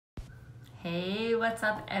Hey, what's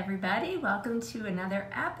up everybody? Welcome to another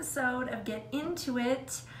episode of Get Into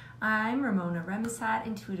It. I'm Ramona Remisat,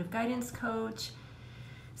 intuitive guidance coach,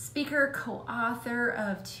 speaker, co-author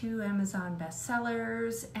of 2 Amazon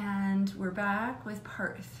bestsellers, and we're back with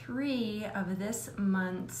part 3 of this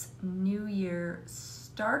month's New Year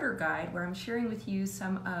starter guide, where I'm sharing with you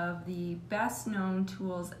some of the best known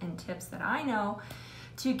tools and tips that I know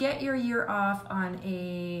to get your year off on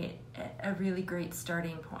a really great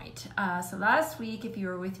starting point. So last week, if you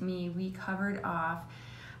were with me, we covered off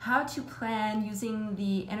how to plan using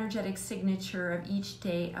the energetic signature of each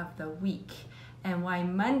day of the week and why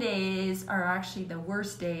Mondays are actually the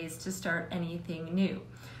worst days to start anything new.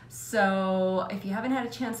 So if you haven't had a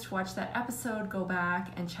chance to watch that episode, go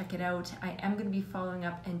back and check it out. I am going to be following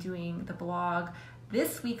up and doing the blog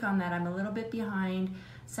this week on that. I'm a little bit behind.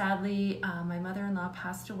 Sadly, my mother-in-law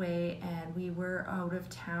passed away and we were out of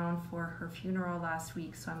town for her funeral last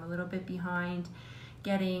week, so I'm a little bit behind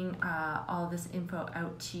getting all this info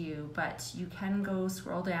out to you, but you can go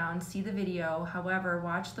scroll down, see the video. However,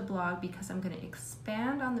 watch the blog because I'm going to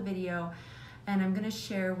expand on the video and I'm going to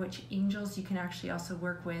share which angels you can actually also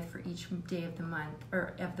work with for each day of the month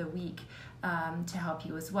or of the week to help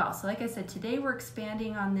you as well. So like I said, today we're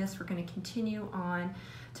expanding on this. We're going to continue on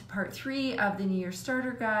to part 3 of the New Year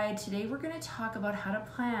Starter Guide. Today we're going to talk about how to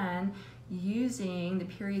plan using the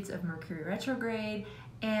periods of Mercury retrograde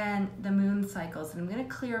and the moon cycles. And I'm going to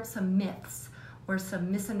clear up some myths or some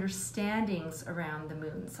misunderstandings around the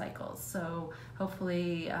moon cycles. So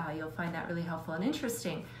hopefully you'll find that really helpful and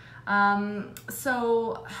interesting.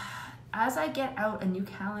 So as I get out a new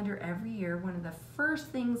calendar every year, one of the first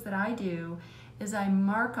things that I do is I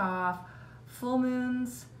mark off full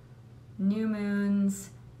moons, new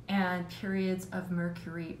moons, and periods of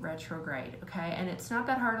Mercury retrograde, okay? And it's not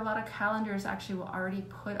that hard. A lot of calendars actually will already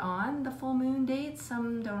put on the full moon dates.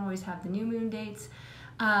 Some don't always have the new moon dates.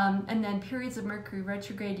 And then periods of Mercury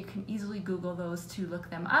retrograde, you can easily Google those to look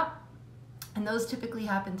them up. And those typically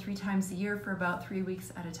happen 3 times a year for about 3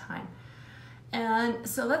 weeks at a time. And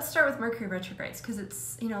so let's start with Mercury retrogrades because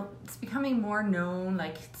it's, it's becoming more known.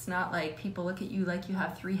 Like, it's not like people look at you like you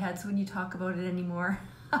have 3 heads when you talk about it anymore.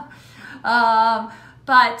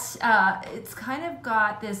 But it's kind of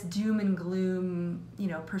got this doom and gloom,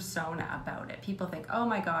 persona about it. People think, oh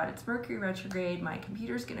my God, it's Mercury retrograde. My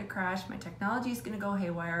computer's going to crash. My technology is going to go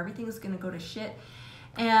haywire. Everything's going to go to shit.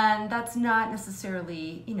 And that's not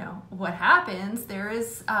necessarily, what happens. There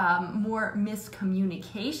is more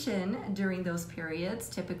miscommunication during those periods,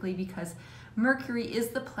 typically because Mercury is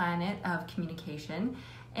the planet of communication.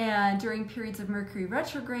 And during periods of Mercury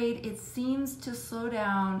retrograde, it seems to slow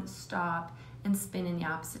down, stop, and spin in the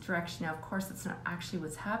opposite direction. Now, of course, that's not actually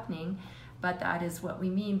what's happening, but that is what we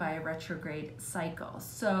mean by a retrograde cycle.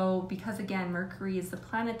 So because, again, Mercury is the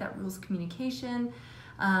planet that rules communication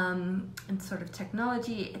and sort of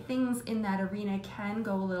technology, things in that arena can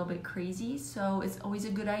go a little bit crazy. So it's always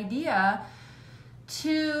a good idea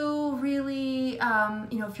to really,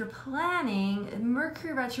 if you're planning,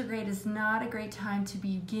 Mercury retrograde is not a great time to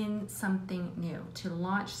begin something new, to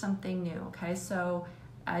launch something new, okay? So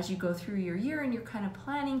as you go through your year and you're kind of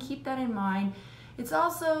planning, keep that in mind. It's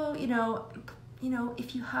also,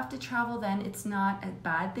 if you have to travel, then it's not a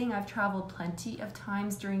bad thing. I've traveled plenty of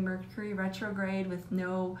times during Mercury retrograde with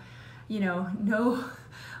no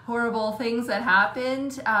horrible things that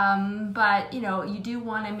happened. But, you do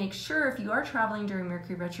want to make sure if you are traveling during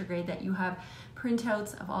Mercury retrograde that you have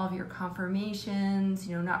printouts of all of your confirmations,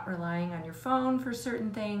 not relying on your phone for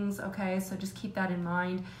certain things. Okay, so just keep that in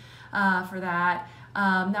mind for that.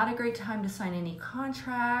 Not a great time to sign any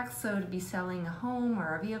contracts, so to be selling a home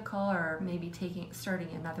or a vehicle or maybe starting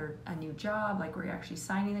a new job, like where you're actually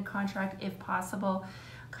signing a contract, if possible,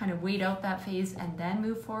 kind of wait out that phase and then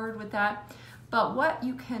move forward with that. But what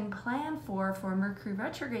you can plan for Mercury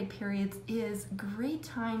retrograde periods is a great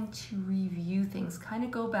time to review things, kind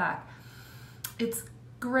of go back. It's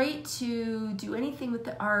great to do anything with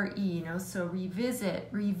the RE, so revisit,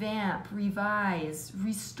 revamp, revise,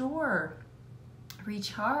 restore,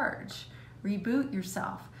 recharge, reboot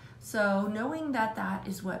yourself. So knowing that that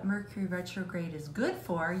is what Mercury retrograde is good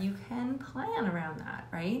for, you can plan around that,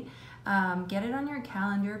 right? Get it on your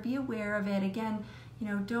calendar, be aware of it. Again,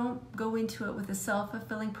 don't go into it with a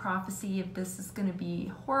self-fulfilling prophecy if this is going to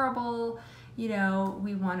be horrible. We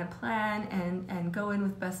want to plan and go in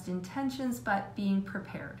with best intentions, but being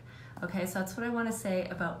prepared. Okay, so that's what I want to say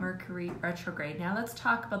about Mercury retrograde. Now let's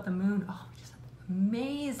talk about the moon. Oh, just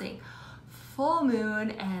amazing full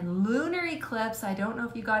moon and lunar eclipse. I don't know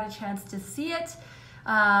if you got a chance to see it.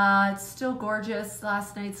 It's still gorgeous.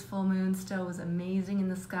 Last night's full moon still was amazing in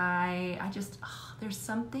the sky. There's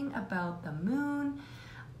something about the moon.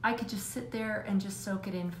 I could just sit there and just soak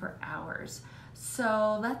it in for hours.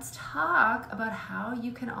 So let's talk about how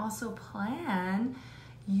you can also plan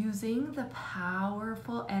using the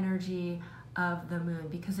powerful energy of the moon,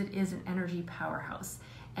 because it is an energy powerhouse.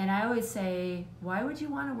 And I always say, why would you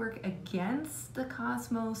want to work against the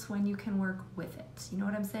cosmos when you can work with it? You know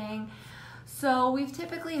what I'm saying? So we've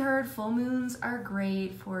typically heard full moons are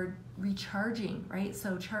great for recharging, right?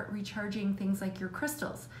 So recharging things like your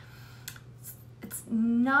crystals. It's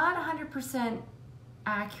not 100%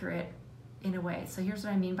 accurate in a way. So here's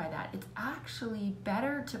what I mean by that. It's actually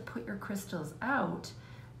better to put your crystals out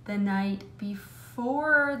the night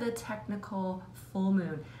before the technical full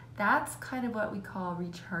moon. That's kind of what we call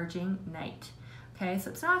recharging night. Okay, so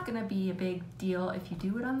it's not going to be a big deal if you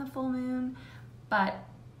do it on the full moon, but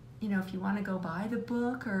if you want to go buy the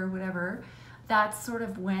book or whatever, that's sort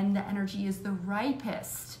of when the energy is the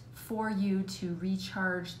ripest for you to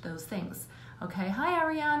recharge those things. Okay, hi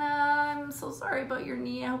Ariana, I'm so sorry about your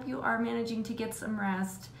knee. I hope you are managing to get some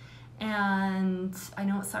rest. And I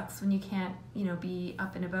know it sucks when you can't, be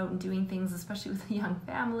up and about and doing things, especially with a young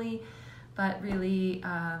family. But really,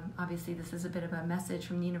 obviously, this is a bit of a message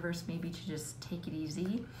from the universe, maybe to just take it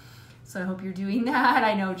easy. So I hope you're doing that.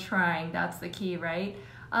 I know trying, that's the key, right?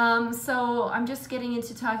 So I'm just getting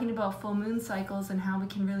into talking about full moon cycles and how we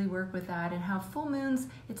can really work with that, and how full moons,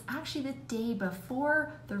 it's actually the day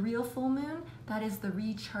before the real full moon. That is the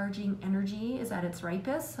recharging energy is at its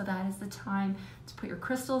ripest. So that is the time to put your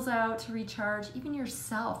crystals out to recharge, even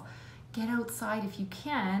yourself. Get outside if you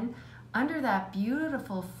can under that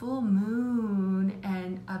beautiful full moon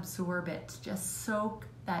and absorb it. Just soak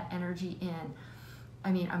that energy in.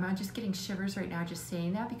 I mean, I'm just getting shivers right now just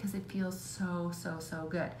saying that, because it feels so, so, so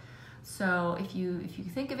good. So if you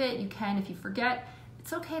think of it, you can. If you forget,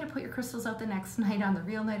 it's okay to put your crystals out the next night on the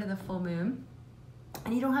real night of the full moon.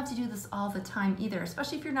 And you don't have to do this all the time either,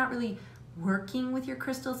 especially if you're not really working with your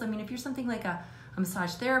crystals. I mean, if you're something like a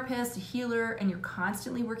massage therapist, a healer, and you're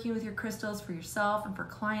constantly working with your crystals for yourself and for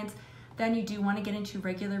clients, then you do want to get into a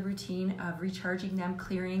regular routine of recharging them,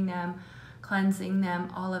 clearing them, cleansing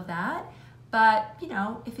them, all of that. But,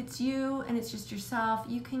 if it's you and it's just yourself,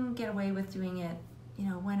 you can get away with doing it,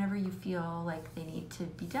 whenever you feel like they need to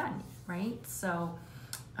be done, right? So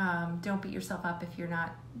don't beat yourself up if you're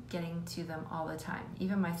not getting to them all the time,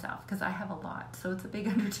 even myself, because I have a lot. So it's a big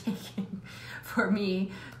undertaking for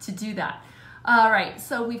me to do that. All right,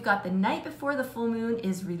 so we've got the night before the full moon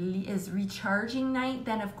is recharging night.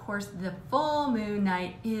 Then, of course, the full moon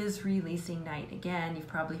night is releasing night. Again, you've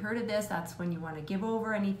probably heard of this. That's when you want to give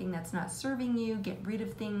over anything that's not serving you, get rid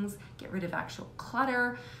of things, get rid of actual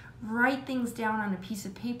clutter, write things down on a piece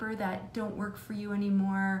of paper that don't work for you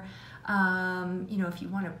anymore. If you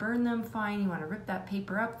want to burn them, fine. You want to rip that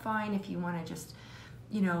paper up, fine. If you want to just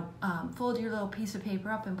fold your little piece of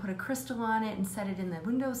paper up and put a crystal on it and set it in the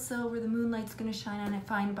windowsill where the moonlight's going to shine on it,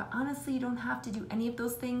 fine. But honestly, you don't have to do any of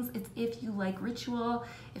those things. It's if you like ritual,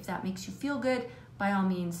 if that makes you feel good, by all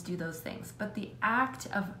means do those things. But the act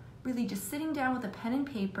of really just sitting down with a pen and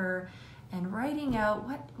paper and writing out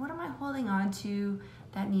what am I holding on to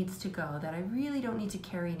that needs to go, that I really don't need to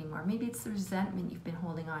carry anymore. Maybe it's the resentment you've been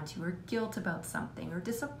holding on to, or guilt about something, or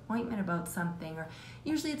disappointment about something, or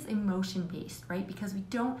usually it's emotion-based, right? Because we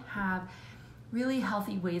don't have really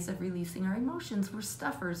healthy ways of releasing our emotions. We're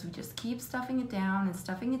stuffers. We just keep stuffing it down and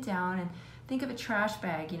stuffing it down. And think of a trash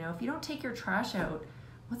bag. If you don't take your trash out,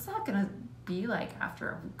 what's that gonna be like after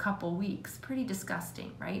a couple weeks? Pretty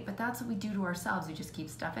disgusting, right? But that's what we do to ourselves. We just keep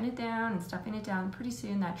stuffing it down and stuffing it down. Pretty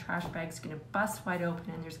soon that trash bag's gonna bust wide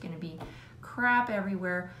open and there's gonna be crap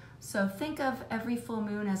everywhere. So think of every full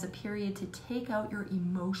moon as a period to take out your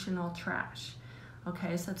emotional trash.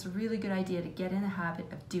 Okay, so it's a really good idea to get in the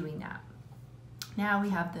habit of doing that. Now we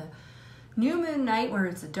have the new moon night, where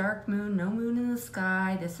it's a dark moon, no moon in the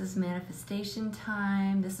sky. This is manifestation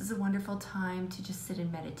time. This is a wonderful time to just sit in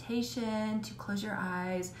meditation, to close your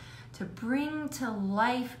eyes, to bring to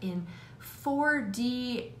life in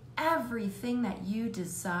 4D everything that you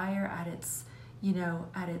desire at its,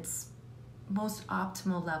 at its most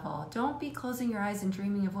optimal level. Don't be closing your eyes and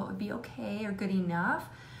dreaming of what would be okay or good enough.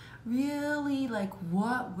 Really, like,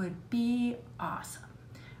 what would be awesome,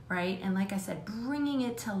 right? And like I said, bringing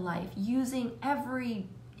it to life, using every,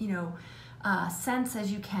 sense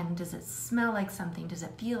as you can. Does it smell like something? Does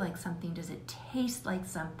it feel like something? Does it taste like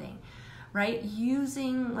something, right?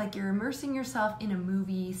 Using, like you're immersing yourself in a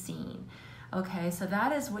movie scene. Okay, so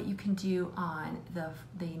that is what you can do on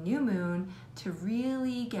the new moon to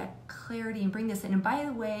really get clarity and bring this in. And by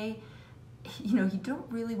the way, you don't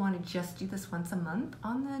really want to just do this once a month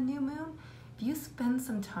on the new moon. If you spend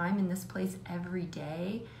some time in this place every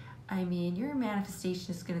day, I mean, your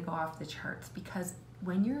manifestation is going to go off the charts, because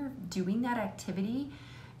when you're doing that activity,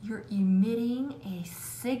 you're emitting a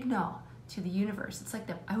signal to the universe. It's like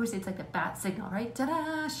I always say it's like the bat signal, right?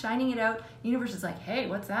 Ta-da, shining it out. The universe is like, hey,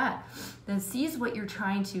 what's that? Then sees what you're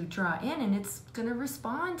trying to draw in, and it's going to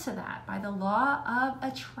respond to that by the law of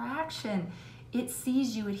attraction. It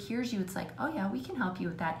sees you, it hears you. It's like, oh yeah, we can help you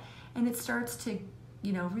with that. And it starts to,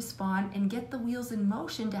 respond and get the wheels in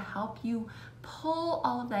motion to help you pull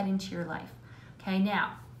all of that into your life. Okay,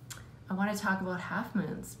 now I want to talk about half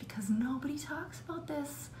moons, because nobody talks about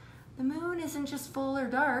this. The moon isn't just full or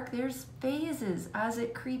dark. There's phases as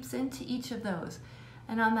it creeps into each of those.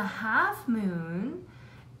 And on the half moon,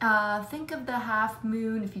 think of the half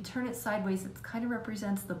moon, if you turn it sideways, it kind of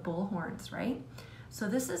represents the bull horns, right? So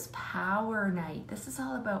this is power night. This is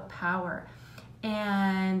all about power.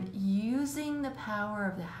 And using the power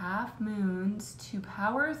of the half moons to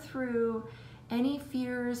power through any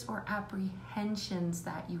fears or apprehensions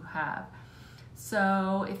that you have.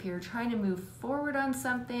 So if you're trying to move forward on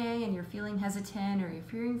something and you're feeling hesitant, or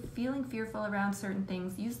you're feeling fearful around certain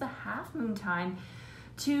things, use the half moon time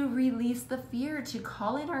to release the fear, to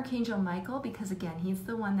call in Archangel Michael, because again, he's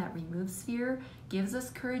the one that removes fear, gives us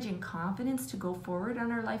courage and confidence to go forward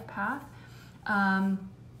on our life path,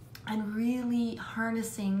 and really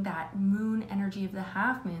harnessing that moon energy of the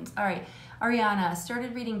half moons. All right, Ariana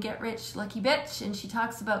started reading Get Rich Lucky Bitch, and she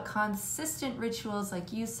talks about consistent rituals,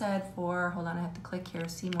 like you said, hold on, I have to click here,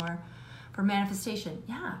 see more, for manifestation.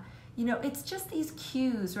 Yeah, it's just these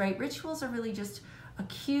cues, right? Rituals are really just a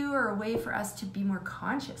cue or a way for us to be more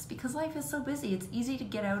conscious, because life is so busy. It's easy to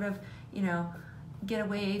get out of, get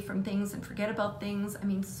away from things and forget about things. I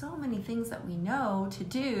mean, so many things that we know to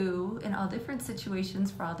do in all different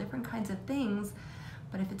situations for all different kinds of things,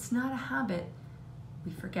 but if it's not a habit,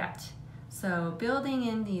 we forget. So building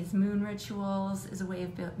in these moon rituals is a way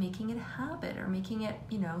of making it a habit, or making it,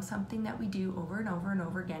 something that we do over and over and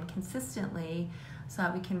over again consistently, so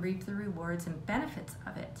that we can reap the rewards and benefits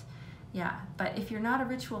of it. Yeah, but if you're not a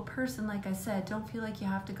ritual person, like I said, don't feel like you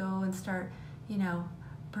have to go and start,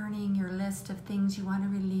 burning your list of things you want to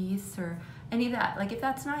release or any of that. Like, if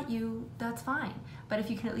that's not you, that's fine. But if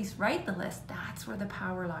you can at least write the list, that's where the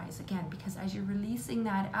power lies, again, because as you're releasing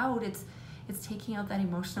that out, it's taking out that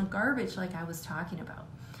emotional garbage like I was talking about.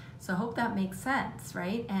 So I hope that makes sense,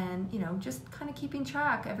 right? And, just kind of keeping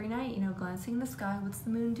track every night, glancing in the sky, what's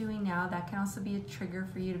the moon doing now? That can also be a trigger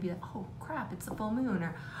for you to be like, oh crap, it's a full moon,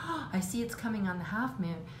 or oh, I see it's coming on the half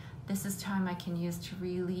moon. This is time I can use to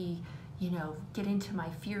really, get into my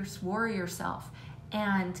fierce warrior self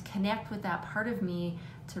and connect with that part of me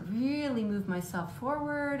to really move myself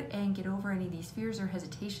forward and get over any of these fears or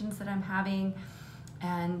hesitations that I'm having,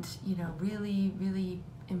 and, really, really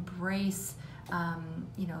embrace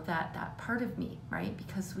that part of me, right?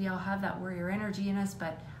 Because we all have that warrior energy in us,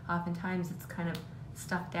 but oftentimes it's kind of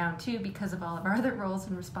stuffed down too because of all of our other roles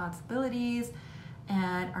and responsibilities,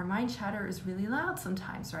 and our mind chatter is really loud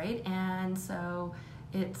sometimes, right? And so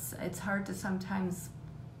it's hard to sometimes,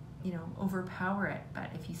 overpower it. But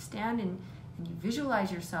if you stand and you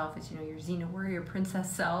visualize yourself as, your Xena warrior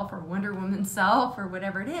princess self or Wonder Woman self or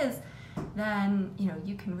whatever it is, then,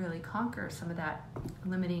 you can really conquer some of that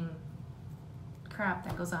limiting crap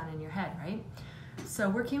that goes on in your head, right? So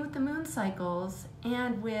working with the moon cycles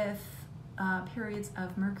and with periods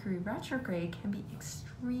of Mercury retrograde can be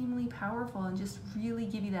extremely powerful and just really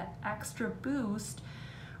give you that extra boost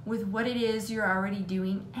with what it is you're already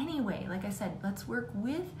doing anyway. Like I said, let's work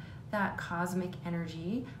with that cosmic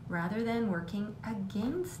energy rather than working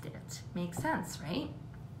against it. Makes sense, right?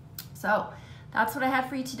 So that's what I had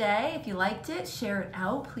for you today. If you liked it, share it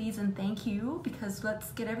out, please and thank you, because let's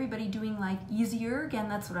get everybody doing life easier. Again,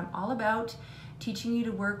 that's what I'm all about, teaching you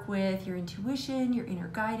to work with your intuition, your inner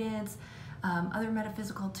guidance, other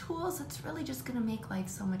metaphysical tools. It's really just gonna make life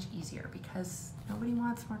so much easier, because nobody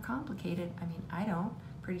wants more complicated. I mean, I don't,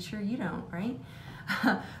 pretty sure you don't, right?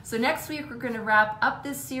 So next week, we're gonna wrap up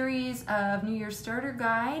this series of New Year's Starter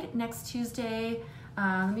Guide next Tuesday.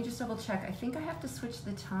 Let me just double check. I think I have to switch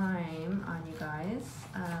the time on you guys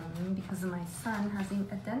because of my son having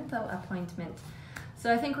a dental appointment.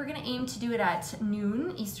 So I think we're gonna aim to do it at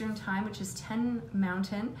noon Eastern time, which is 10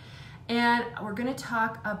 Mountain. And we're gonna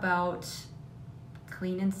talk about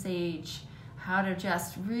clean and sage, how to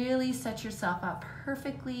just really set yourself up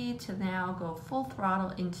perfectly to now go full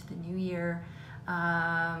throttle into the new year,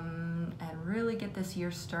 and really get this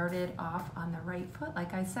year started off on the right foot,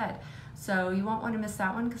 like I said. So you won't want to miss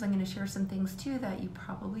that one, because I'm going to share some things too that you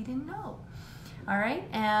probably didn't know. All right,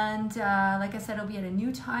 and like I said, it'll be at a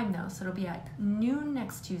new time though, so it'll be at noon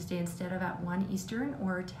next Tuesday instead of at 1 Eastern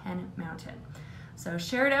or 10 Mountain. So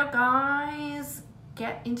share it out, guys.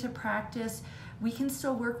 Get into practice. We can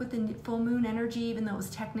still work with the full moon energy even though it was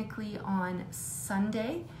technically on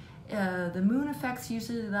Sunday. The moon effects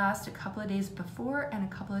usually last a couple of days before and a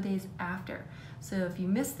couple of days after. So if you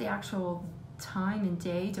miss the actual time and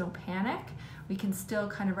day, don't panic. We can still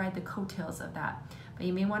kind of ride the coattails of that. But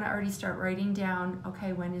you may want to already start writing down,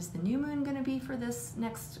 okay, when is the new moon going to be for this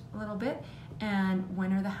next little bit? And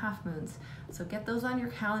when are the half moons? So get those on your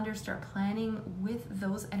calendar, start planning with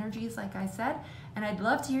those energies, like I said. And I'd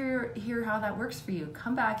love to hear how that works for you.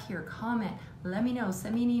 Come back here, comment, let me know,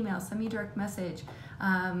 send me an email, send me a direct message.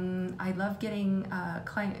 I love getting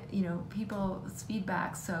people's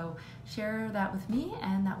feedback. So share that with me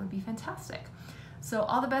and that would be fantastic. So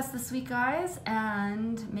all the best this week, guys,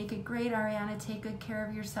 and make it great. Ariana, take good care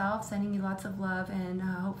of yourself, sending you lots of love and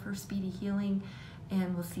hope for speedy healing.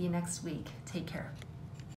 And we'll see you next week. Take care.